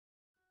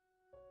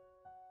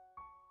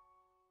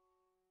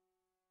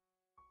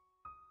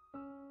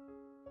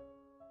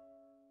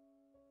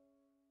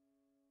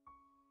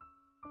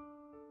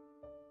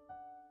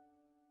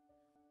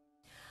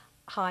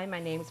Hi, my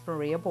name is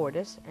Maria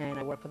Bordes, and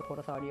I work for the Port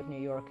Authority of New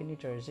York and New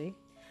Jersey.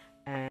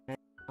 And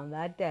on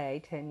that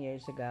day, 10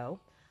 years ago,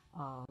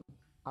 um,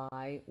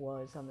 I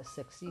was on the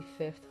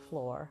 65th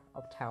floor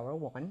of Tower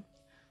 1.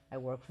 I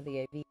work for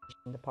the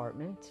aviation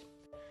department.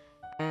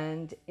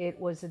 And it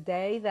was a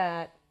day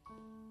that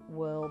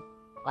will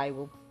I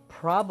will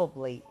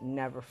probably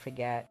never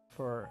forget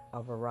for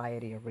a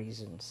variety of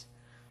reasons.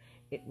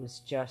 It was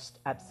just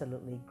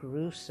absolutely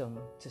gruesome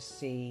to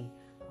see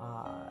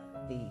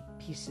the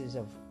pieces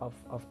of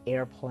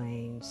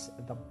airplanes,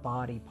 the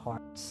body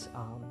parts,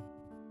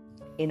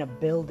 in a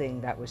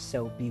building that was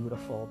so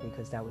beautiful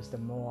because that was the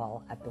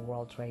mall at the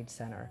World Trade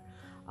Center.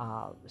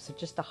 So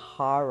just the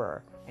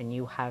horror and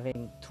you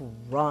having to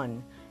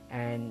run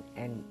and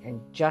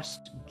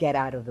just get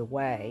out of the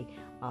way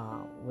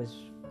was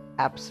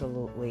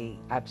absolutely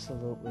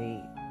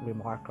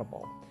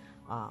remarkable.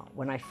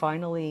 When I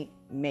finally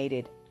made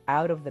it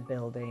out of the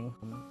building,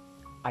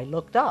 I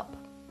looked up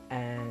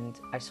and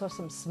I saw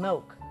some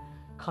smoke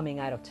coming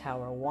out of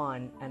Tower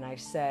 1, and I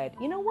said,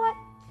 you know what?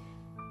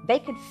 They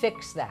could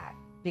fix that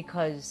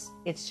because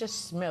it's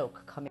just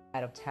smoke coming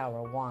out of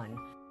Tower 1.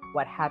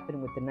 What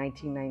happened with the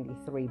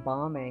 1993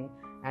 bombing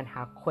and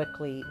how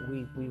quickly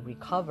we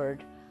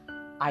recovered,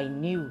 I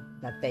knew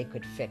that they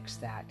could fix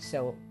that.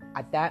 So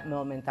at that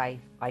moment, I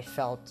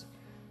felt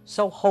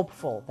so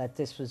hopeful that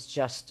this was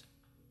just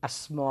a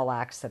small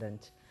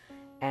accident.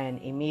 And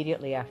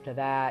immediately after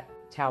that,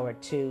 Tower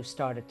 2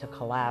 started to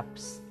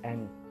collapse,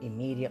 and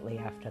immediately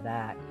after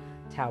that,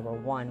 Tower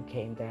 1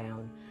 came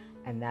down,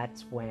 and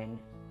that's when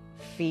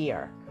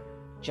fear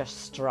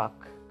just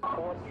struck. I'm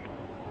on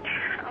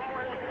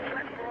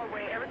West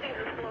Broadway. Everything's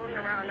just floating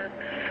around us.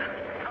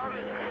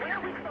 Where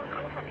are we supposed to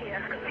go from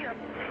here? Because we are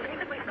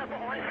basically stuck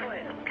on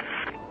foot.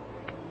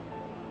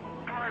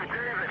 Come on,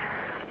 David.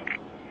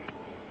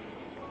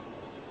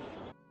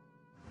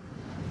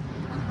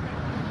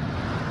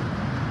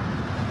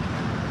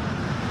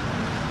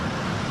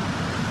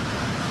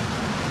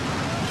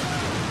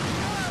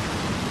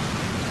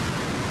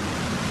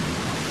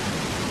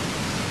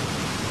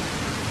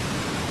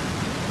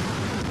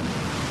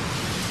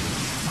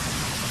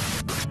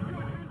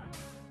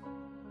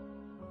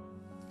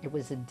 It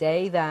was a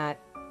day that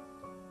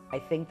I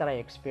think that I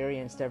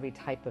experienced every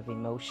type of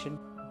emotion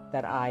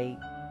that I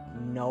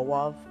know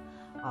of.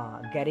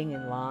 Getting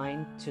in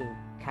line to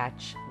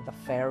catch the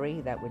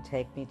ferry that would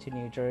take me to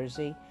New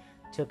Jersey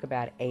took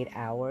about 8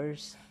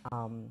 hours.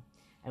 And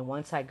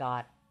once I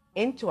got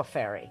into a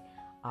ferry,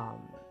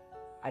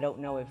 I don't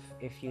know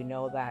if you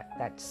know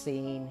that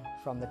scene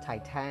from the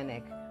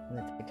Titanic, when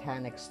the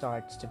Titanic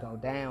starts to go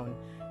down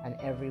and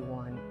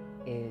everyone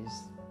is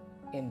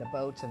in the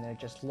boats and they're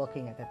just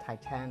looking at the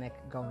Titanic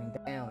going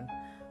down.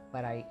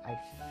 But I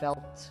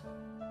felt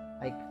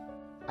like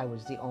I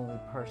was the only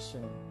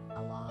person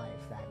alive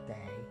that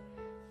day.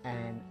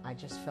 And I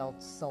just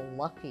felt so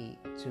lucky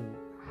to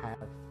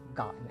have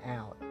gotten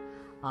out.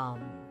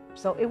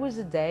 So it was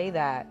a day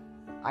that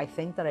I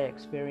think that I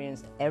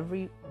experienced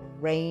every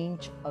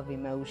range of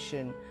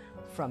emotion,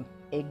 from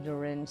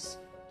ignorance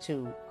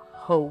to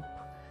hope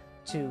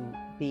to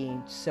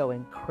being so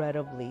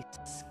incredibly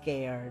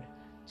scared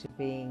to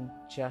being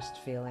just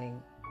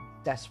feeling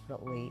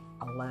desperately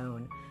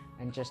alone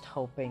and just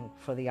hoping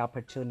for the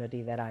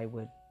opportunity that I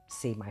would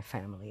see my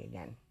family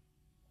again.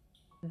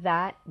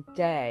 That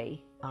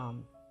day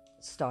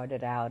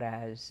started out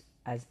as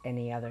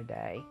any other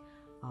day.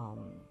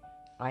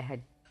 I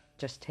had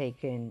just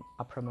taken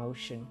a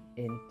promotion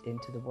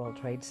into the World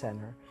Trade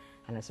Center,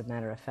 and as a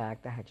matter of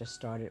fact, I had just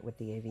started with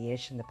the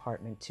aviation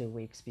department 2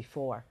 weeks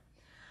before.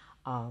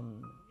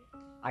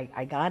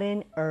 I got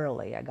in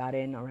early. I got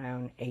in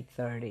around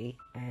 8:30,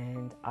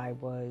 and I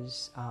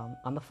was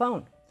on the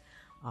phone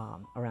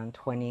around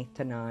 20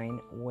 to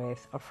 9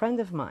 with a friend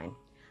of mine.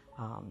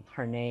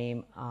 Her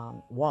name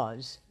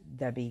was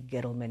Debbie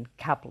Gittleman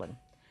Kaplan.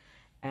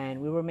 And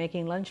we were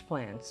making lunch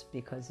plans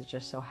because it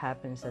just so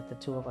happens that the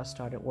two of us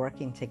started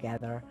working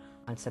together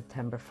on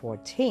September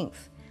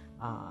 14th,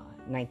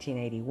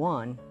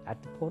 1981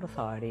 at the Port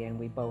Authority, and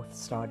we both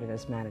started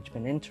as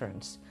management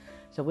interns.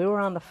 So we were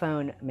on the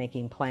phone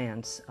making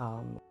plans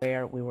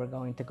where we were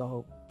going to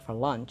go for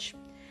lunch.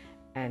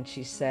 And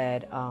she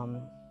said,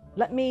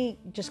 let me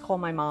just call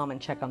my mom and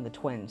check on the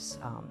twins.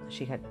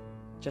 She had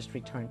just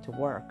returned to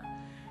work,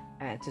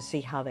 and to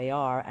see how they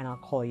are, and I'll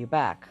call you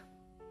back.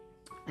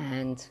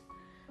 And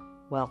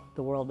well,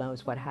 the world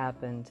knows what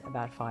happened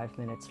about 5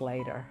 minutes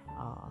later.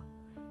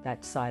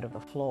 That side of the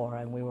floor,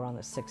 and we were on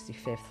the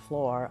 65th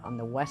floor on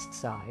the west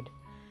side,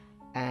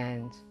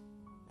 and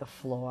the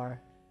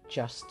floor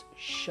just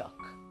shook.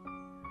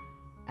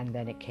 And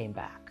then it came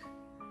back.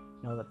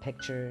 You know, the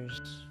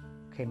pictures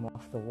came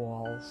off the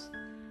walls.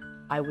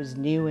 I was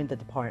new in the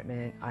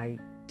department. I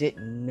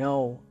didn't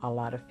know a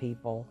lot of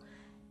people,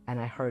 and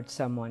I heard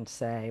someone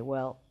say,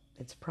 well,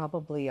 it's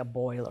probably a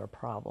boiler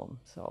problem.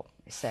 So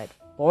I said,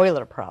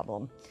 boiler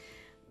problem?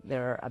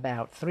 There are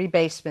about 3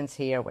 basements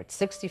here with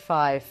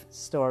 65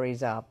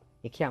 stories up.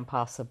 It can't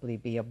possibly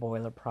be a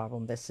boiler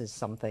problem. This is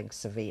something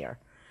severe.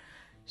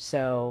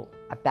 So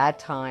at that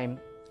time,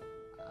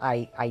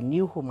 I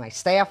knew who my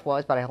staff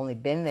was, but I only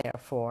been there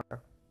for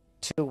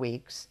 2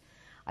 weeks.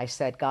 I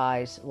said,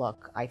 guys,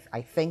 look, I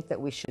think that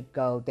we should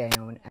go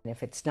down, and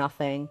if it's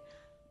nothing,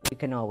 we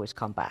can always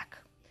come back.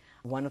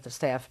 One of the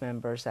staff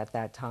members at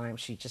that time,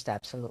 she just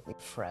absolutely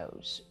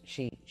froze.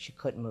 She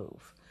couldn't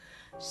move.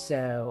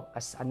 So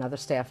another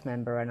staff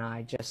member and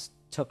I just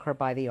took her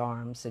by the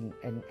arms and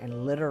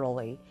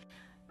literally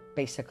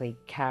basically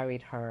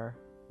carried her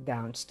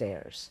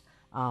downstairs.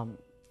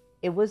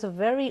 It was a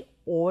very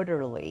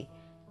orderly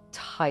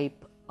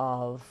type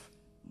of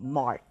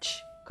march,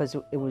 because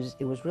it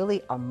was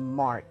really a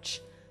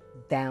march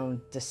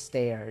down the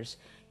stairs.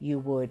 You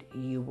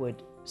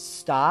would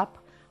stop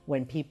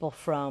when people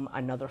from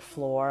another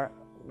floor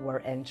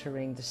were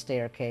entering the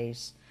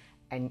staircase,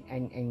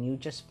 and you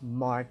just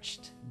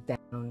marched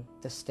down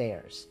the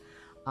stairs.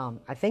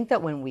 I think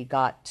that when we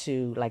got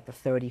to like the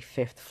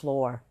 35th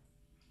floor,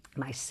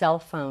 my cell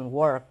phone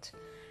worked,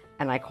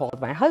 and I called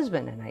my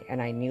husband,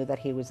 and I knew that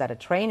he was at a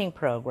training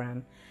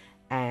program,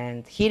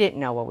 and he didn't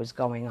know what was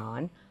going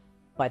on.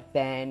 But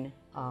then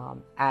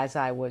as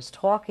I was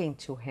talking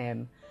to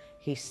him,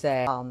 he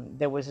said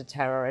there was a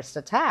terrorist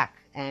attack,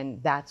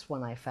 and that's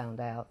when I found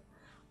out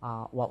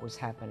what was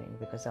happening,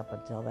 because up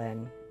until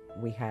then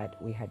we had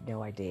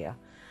no idea.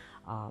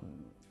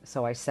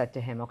 So I said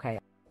to him, okay,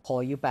 I'll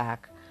call you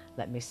back.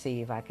 Let me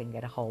see if I can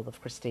get a hold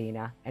of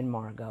Christina and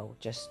Margot,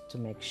 just to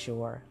make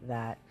sure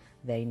that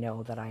they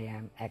know that I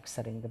am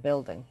exiting the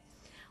building.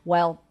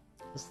 Well,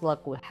 as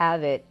luck would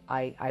have it,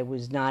 I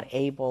was not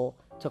able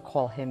to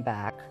call him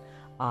back.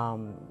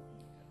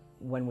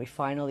 When we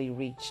finally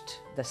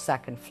reached the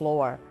second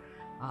floor,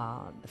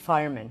 the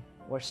firemen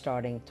were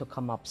starting to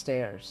come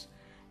upstairs.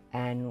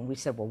 And we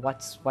said, well,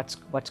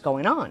 what's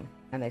going on?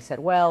 And they said,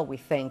 well, we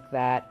think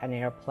that an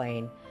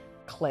airplane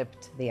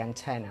clipped the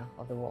antenna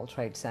of the World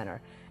Trade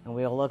Center. And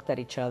we all looked at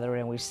each other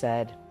and we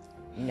said,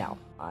 no,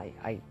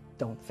 I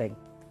don't think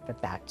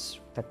that's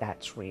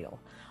real.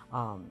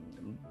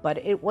 But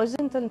it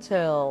wasn't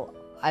until,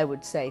 I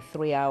would say,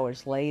 3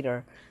 hours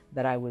later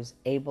that I was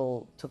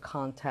able to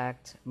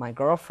contact my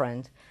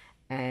girlfriend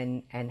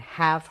and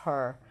have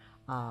her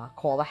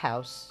call the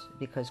house,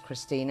 because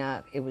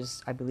Christina, it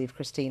was, I believe,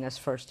 Christina's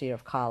first year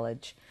of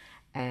college,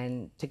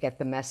 and to get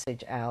the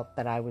message out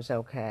that I was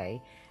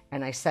okay.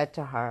 And I said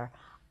to her,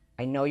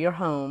 I know you're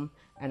home,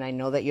 and I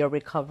know that you're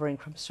recovering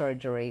from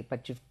surgery,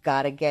 but you've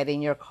got to get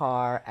in your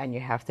car, and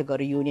you have to go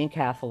to Union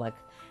Catholic,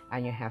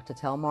 and you have to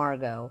tell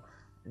Margot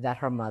that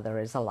her mother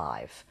is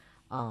alive.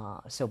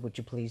 So would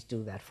you please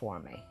do that for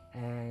me?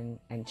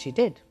 And she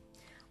did.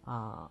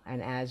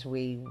 And as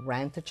we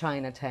ran to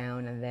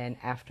Chinatown, and then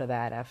after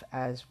that,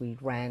 as we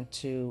ran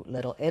to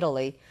Little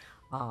Italy,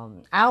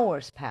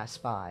 hours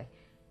passed by,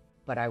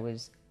 but I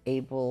was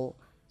able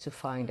to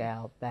find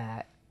out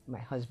that my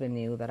husband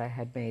knew that I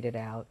had made it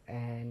out,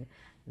 and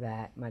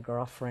that my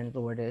girlfriend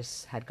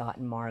Lourdes had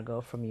gotten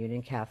Margot from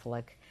Union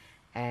Catholic.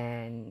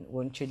 And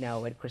wouldn't you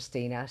know it,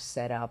 Christina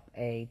set up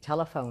a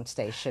telephone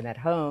station at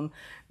home,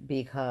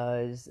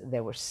 because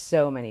there were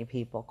so many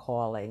people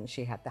calling.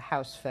 She had the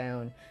house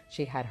phone,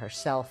 she had her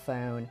cell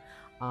phone,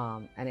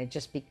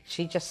 and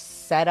she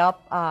just set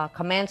up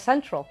Command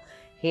Central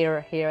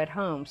here at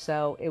home.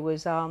 So it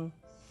was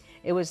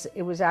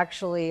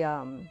actually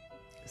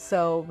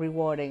so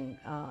rewarding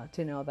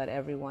to know that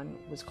everyone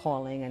was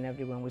calling and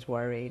everyone was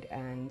worried,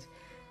 and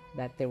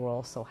that they were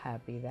all so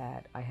happy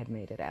that I had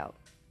made it out.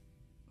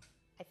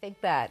 I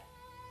think that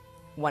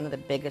one of the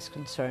biggest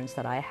concerns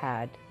that I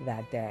had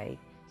that day,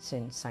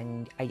 since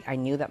I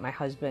knew that my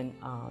husband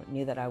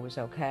knew that I was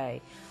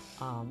okay,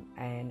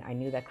 and I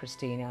knew that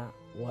Christina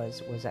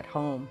was at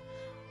home,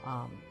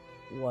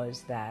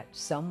 was that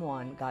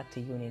someone got to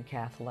Union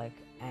Catholic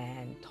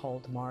and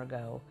told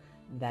Margot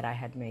that I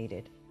had made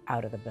it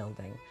out of the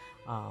building.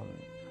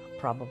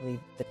 Probably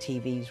the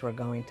TVs were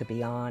going to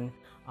be on.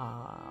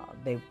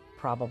 They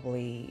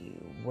probably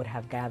would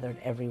have gathered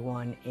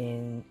everyone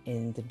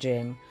in the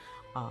gym.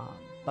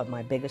 But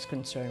my biggest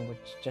concern was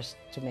just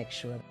to make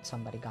sure that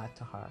somebody got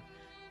to her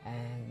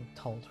and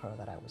told her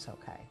that I was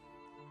okay.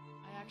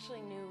 I actually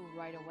knew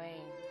right away.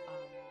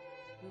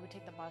 We would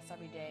take the bus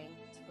every day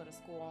to go to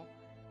school,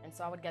 and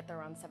so I would get there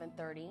around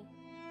 7:30.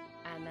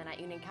 And then at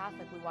Union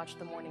Catholic, we watched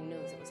the morning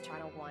news. It was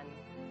Channel 1.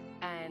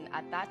 And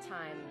at that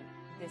time,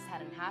 this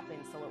hadn't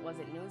happened, so it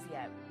wasn't news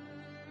yet.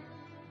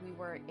 We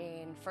were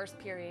in first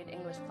period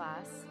English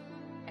class,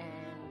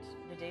 and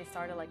the day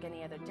started like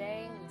any other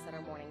day. We said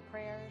our morning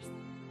prayers,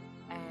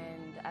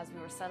 and as we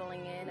were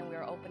settling in and we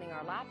were opening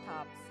our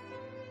laptops,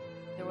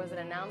 there was an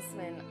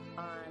announcement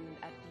on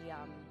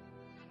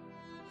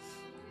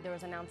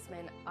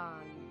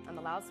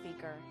the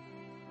loudspeaker,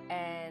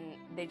 and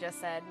they just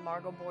said,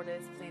 Margot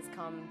Bordes, please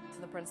come to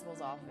the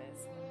principal's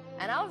office.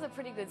 And I was a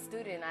pretty good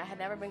student. I had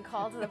never been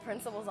called to the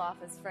principal's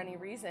office for any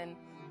reason.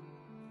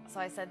 So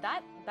I said,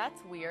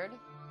 that's weird.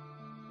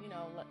 You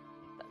know,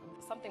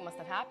 something must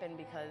have happened,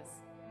 because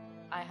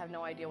I have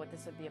no idea what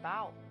this would be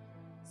about.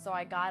 So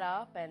I got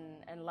up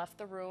and left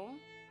the room.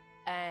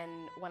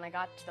 And when I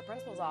got to the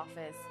principal's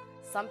office,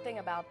 something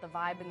about the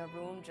vibe in the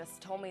room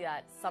just told me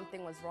that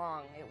something was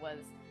wrong. It was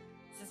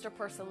Sister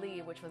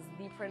Pursley, which was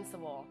the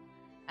principal,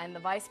 and the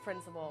vice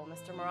principal,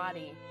 Mr.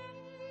 Marathi.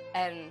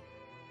 And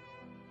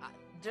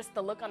just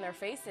the look on their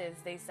faces,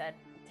 they said,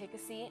 "Take a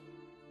seat."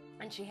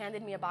 And she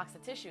handed me a box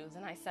of tissues.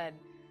 And I said,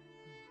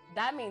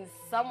 that means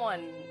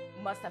someone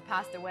must have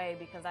passed away,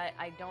 because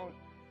I don't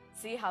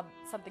see how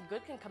something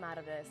good can come out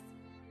of this.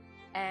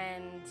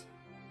 And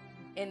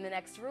in the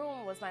next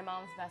room was my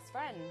mom's best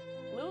friend,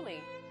 Luli.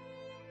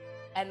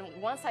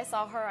 And once I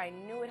saw her, I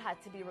knew it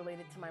had to be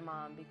related to my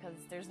mom,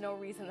 because there's no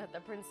reason that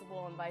the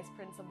principal and vice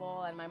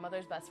principal and my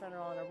mother's best friend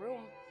are all in a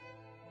room.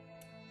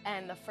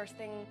 And the first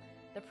thing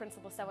the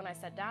principal said when I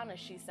sat down is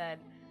she said,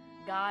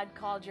 "God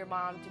called your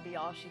mom to be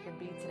all she could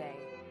be today."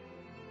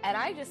 And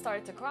I just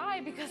started to cry,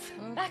 because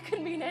that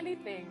could mean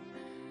anything.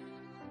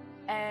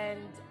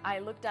 And I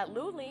looked at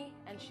Luli,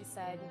 and she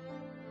said,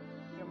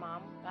 "Your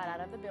mom got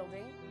out of the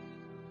building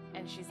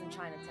and she's in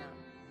Chinatown."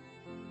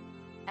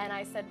 And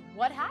I said,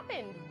 "What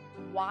happened?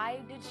 Why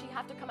did she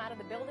have to come out of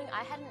the building?"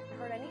 I hadn't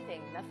heard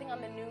anything, nothing on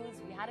the news.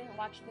 We hadn't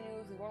watched the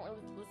news. We weren't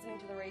really listening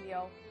to the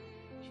radio.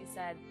 She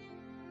said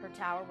her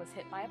tower was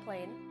hit by a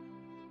plane,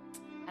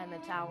 and the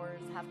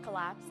towers have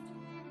collapsed,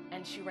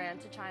 and she ran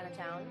to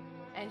Chinatown.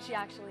 And she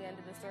actually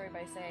ended the story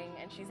by saying,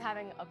 and she's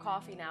having a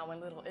coffee now in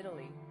Little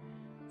Italy.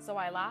 So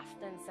I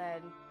laughed and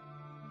said,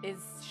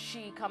 "Is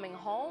she coming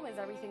home? Is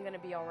everything going to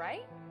be all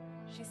right?"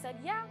 She said,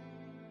 "Yeah."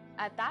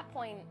 At that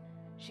point,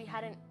 she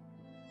didn't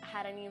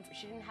have any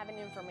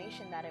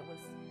information that it was,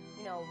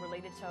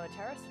 related to a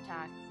terrorist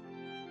attack.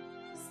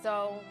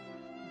 So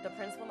the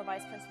principal and the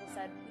vice principal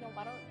said,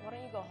 why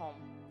don't you go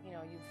home?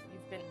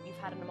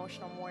 You've had an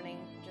emotional morning,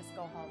 just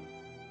go home.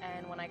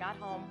 And when I got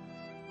home,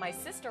 my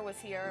sister was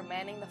here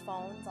manning the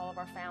phones. All of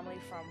our family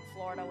from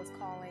Florida was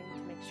calling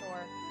to make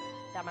sure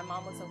that my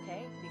mom was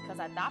okay, because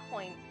at that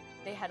point,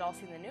 they had all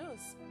seen the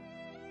news.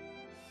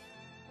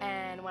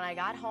 And when I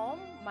got home,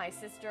 my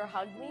sister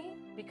hugged me,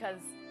 because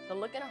the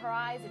look in her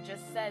eyes, it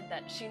just said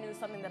that she knew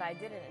something that I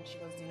didn't. And she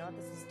goes, "Do you know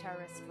this is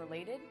terrorist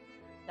related?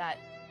 That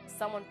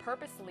someone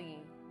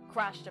purposely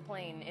crashed a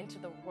plane into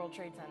the World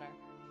Trade Center."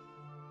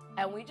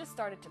 And we just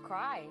started to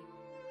cry,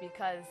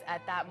 because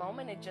at that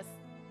moment,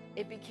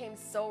 it became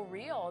so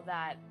real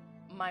that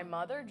my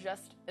mother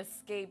just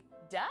escaped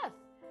death.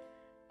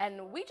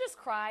 And we just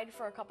cried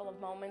for a couple of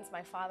moments.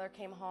 My father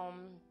came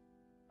home,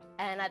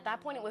 and at that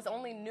point it was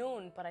only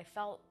noon, but I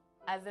felt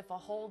as if a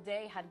whole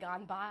day had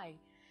gone by.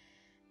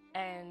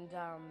 And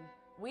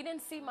we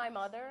didn't see my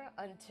mother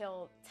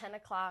until 10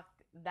 o'clock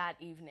that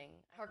evening.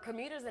 Her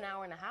commute is an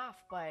hour and a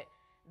half, but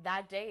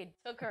that day it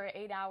took her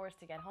 8 hours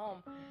to get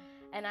home.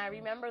 And I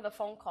remember the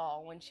phone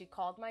call when she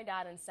called my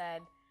dad and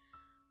said,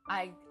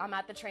 I'm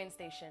at the train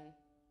station.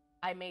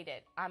 I made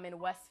it. I'm in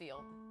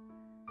Westfield."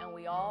 And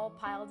we all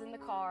piled in the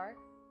car,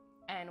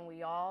 and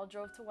we all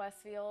drove to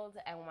Westfield.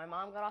 And when my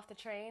mom got off the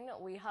train,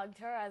 we hugged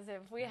her as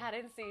if we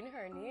hadn't seen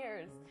her in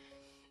years.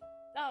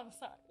 Oh, I'm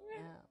sorry.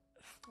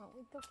 Oh,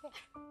 it's okay.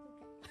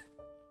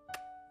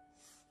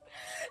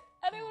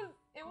 And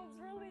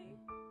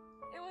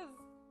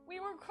we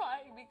were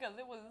crying because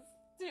it was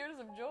tears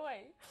of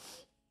joy.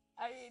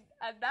 I mean,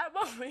 at that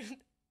moment,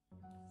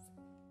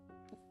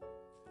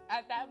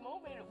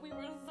 we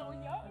were so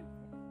young.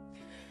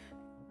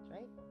 That's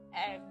right.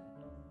 And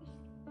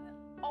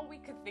all we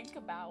could think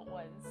about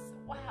was,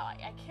 wow,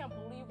 I can't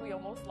believe we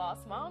almost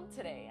lost mom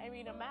today. I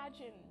mean,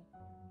 imagine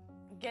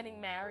getting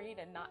married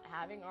and not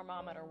having our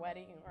mom at our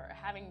wedding, or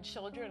having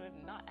children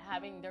and not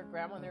having their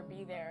grandmother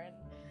be there. And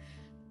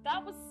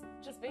that was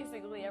just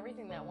basically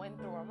everything that went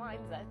through our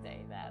minds that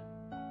day, that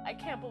I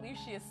can't believe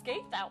she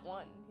escaped that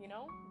one,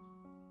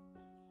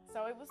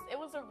 So it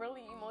was a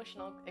really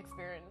emotional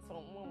experience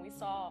when we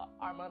saw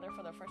our mother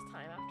for the first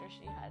time after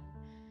she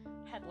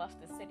had left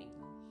the city.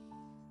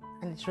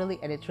 And it's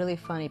really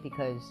funny,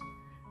 because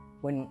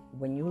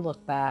when you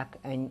look back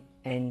and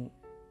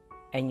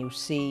you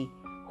see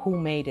who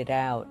made it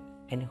out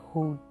and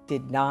who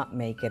did not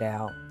make it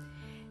out,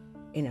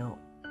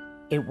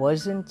 it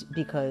wasn't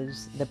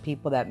because the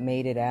people that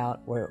made it out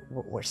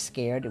were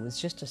scared. It was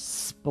just a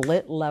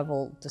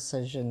split-level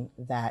decision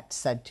that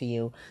said to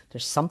you,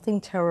 there's something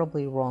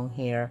terribly wrong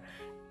here,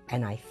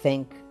 and I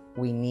think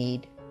we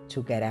need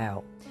to get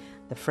out.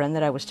 The friend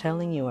that I was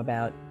telling you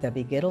about,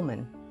 Debbie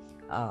Gittleman,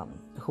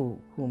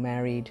 who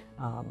married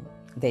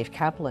Dave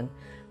Kaplan,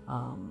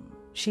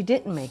 she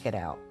didn't make it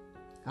out.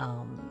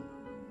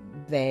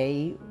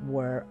 They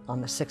were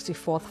on the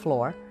 64th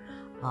floor.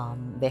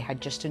 They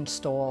had just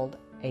installed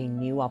a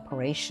new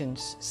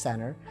operations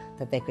center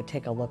that they could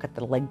take a look at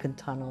the Lincoln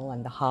Tunnel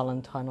and the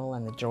Holland Tunnel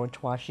and the George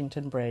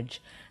Washington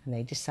Bridge, and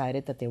they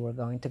decided that they were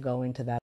going to go into that